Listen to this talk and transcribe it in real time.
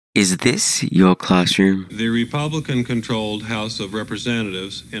Is this your classroom? The Republican-controlled House of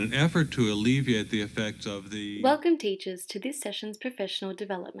Representatives, in an effort to alleviate the effects of the... Welcome, teachers, to this session's professional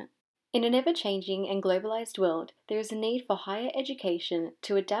development. In an ever-changing and globalized world, there is a need for higher education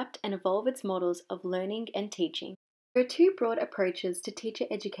to adapt and evolve its models of learning and teaching. There are two broad approaches to teacher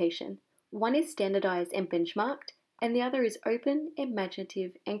education. One is standardized and benchmarked, and the other is open,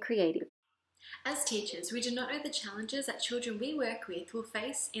 imaginative, and creative. As teachers, we do not know the challenges that children we work with will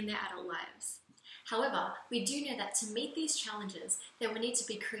face in their adult lives. However, we do know that to meet these challenges, they will need to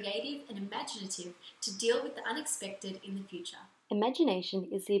be creative and imaginative to deal with the unexpected in the future. Imagination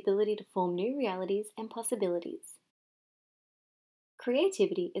is the ability to form new realities and possibilities.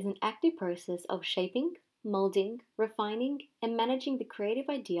 Creativity is an active process of shaping, molding, refining, and managing the creative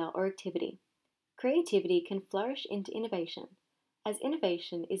idea or activity. Creativity can flourish into innovation, as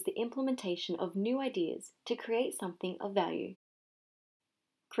innovation is the implementation of new ideas to create something of value.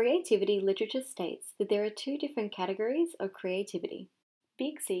 Creativity literature states that there are two different categories of creativity.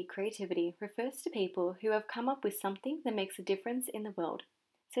 Big C creativity refers to people who have come up with something that makes a difference in the world.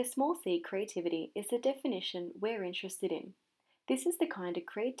 So small c creativity is the definition we're interested in. This is the kind of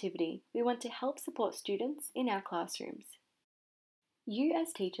creativity we want to help support students in our classrooms. You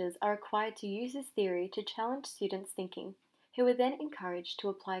as teachers are required to use this theory to challenge students' thinking, who are then encouraged to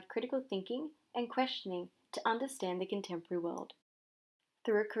apply critical thinking and questioning to understand the contemporary world.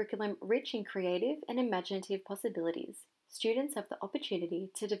 Through a curriculum rich in creative and imaginative possibilities, students have the opportunity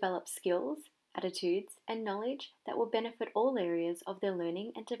to develop skills, attitudes, and knowledge that will benefit all areas of their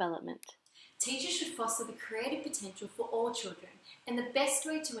learning and development. Teachers should foster the creative potential for all children, and the best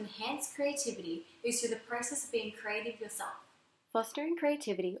way to enhance creativity is through the process of being creative yourself. Fostering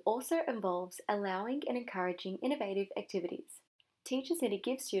creativity also involves allowing and encouraging innovative activities. Teachers need to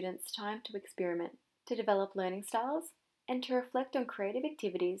give students time to experiment, to develop learning styles, and to reflect on creative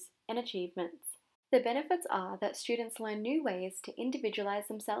activities and achievements. The benefits are that students learn new ways to individualize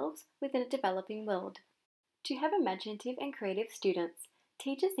themselves within a developing world. To have imaginative and creative students,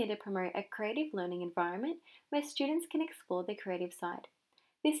 teachers need to promote a creative learning environment where students can explore their creative side.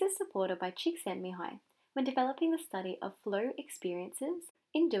 This is supported by Csikszentmihalyi when developing the study of flow experiences.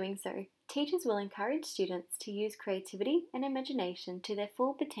 In doing so, teachers will encourage students to use creativity and imagination to their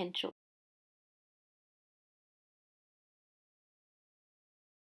full potential